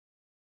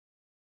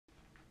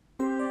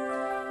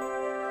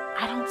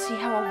see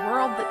how a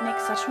world that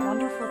makes such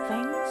wonderful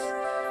things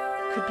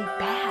could be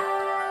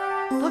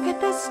bad. Look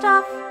at this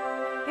stuff,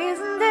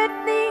 isn't it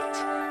neat?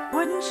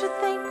 Wouldn't you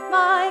think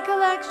my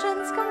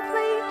collection's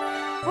complete?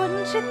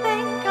 Wouldn't you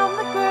think I'm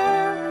the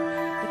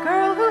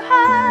girl who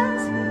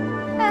has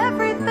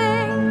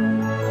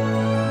everything?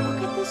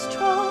 Look at this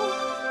trove,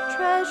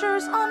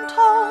 treasures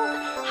untold.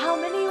 How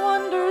many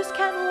wonders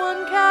can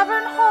one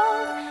cavern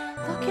hold?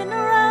 Looking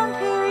around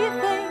here you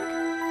think,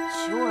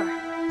 sure,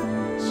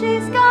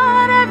 she's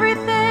got everything.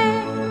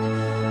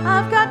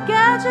 I've got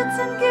gadgets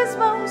and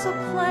gizmos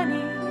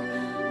aplenty.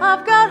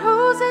 I've got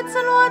who's-its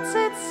and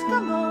what's-its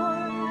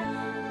galore.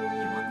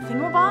 You want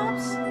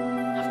thingamabobs?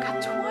 I've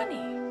got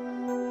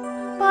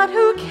 20. But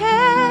who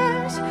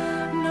cares?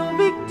 No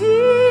big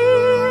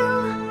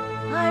deal.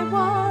 I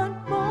want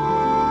more.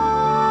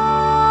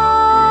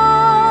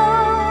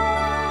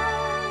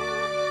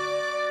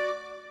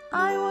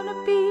 I want to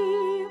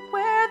be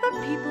where the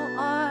people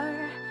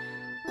are.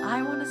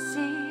 I want to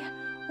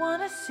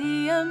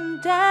see them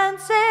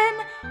dancing,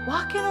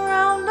 walking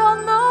around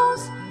on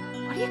those,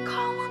 what do you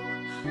call them?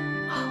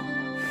 Oh,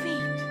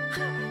 feet.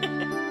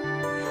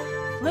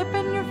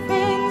 Flipping your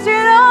fins,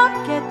 you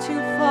don't get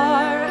too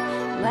far.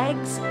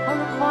 Legs are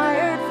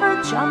required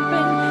for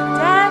jumping,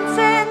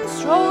 dancing,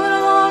 strolling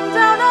along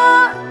down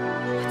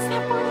what's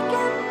that word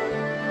again?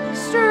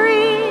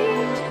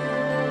 Street.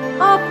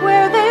 Up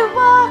where they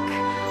walk,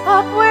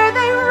 up where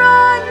they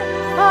run,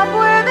 up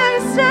where they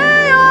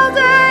stay all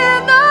day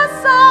in the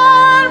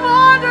sun,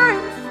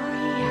 wandering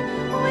free.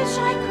 Wish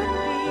I could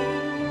be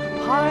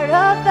part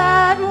of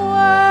that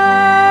world.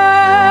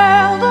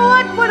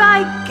 What would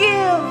I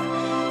give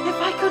if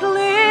I could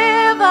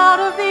live out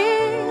of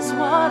these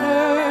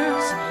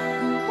waters?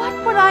 What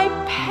would I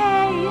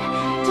pay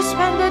to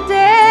spend a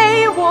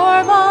day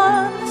warm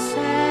on the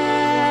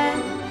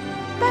sand?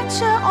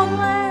 Betcha on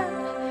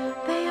land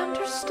they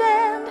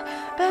understand.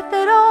 Bet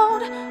they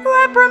don't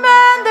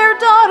reprimand their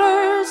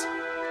daughters.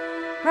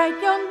 Bright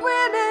young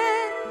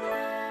women,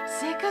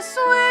 sick of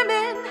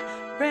swimming,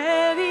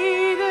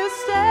 ready to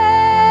stand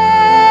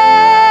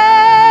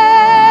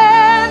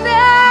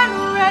and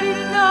ready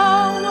to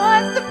know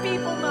what the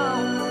people know.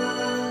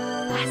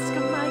 Ask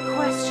them my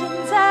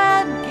questions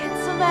and get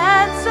some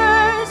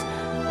answers.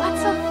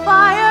 What's a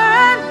fire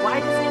and why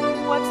does it,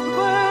 what's the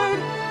word?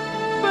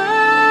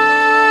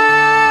 Burn.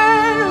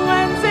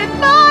 When's it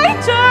my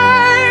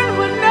turn?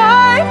 When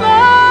I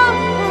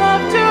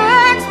love to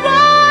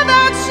explore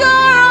that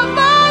shore of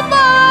my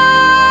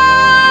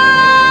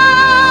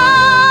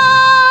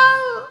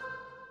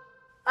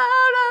love.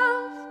 Out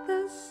of the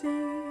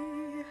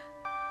sea.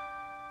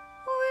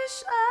 Wish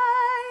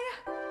I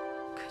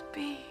could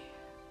be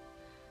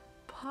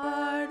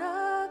part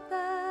of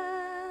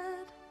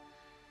that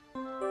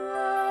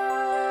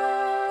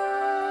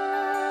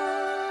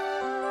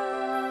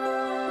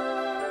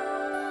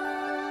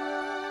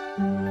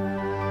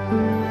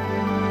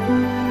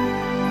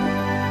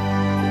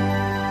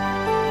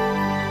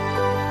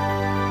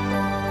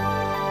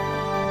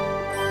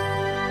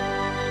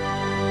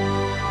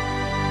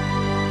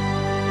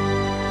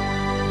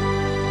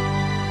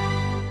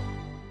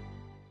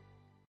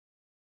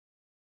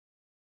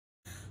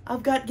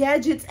I've got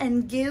gadgets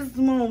and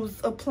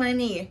gizmos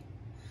aplenty.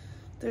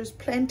 There's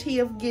plenty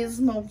of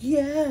gizmos.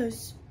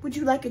 Yes. Would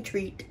you like a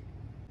treat?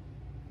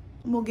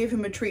 And we'll give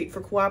him a treat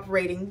for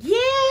cooperating.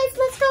 Yes,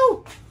 let's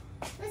go.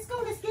 Let's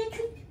go. Let's get a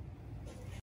treat.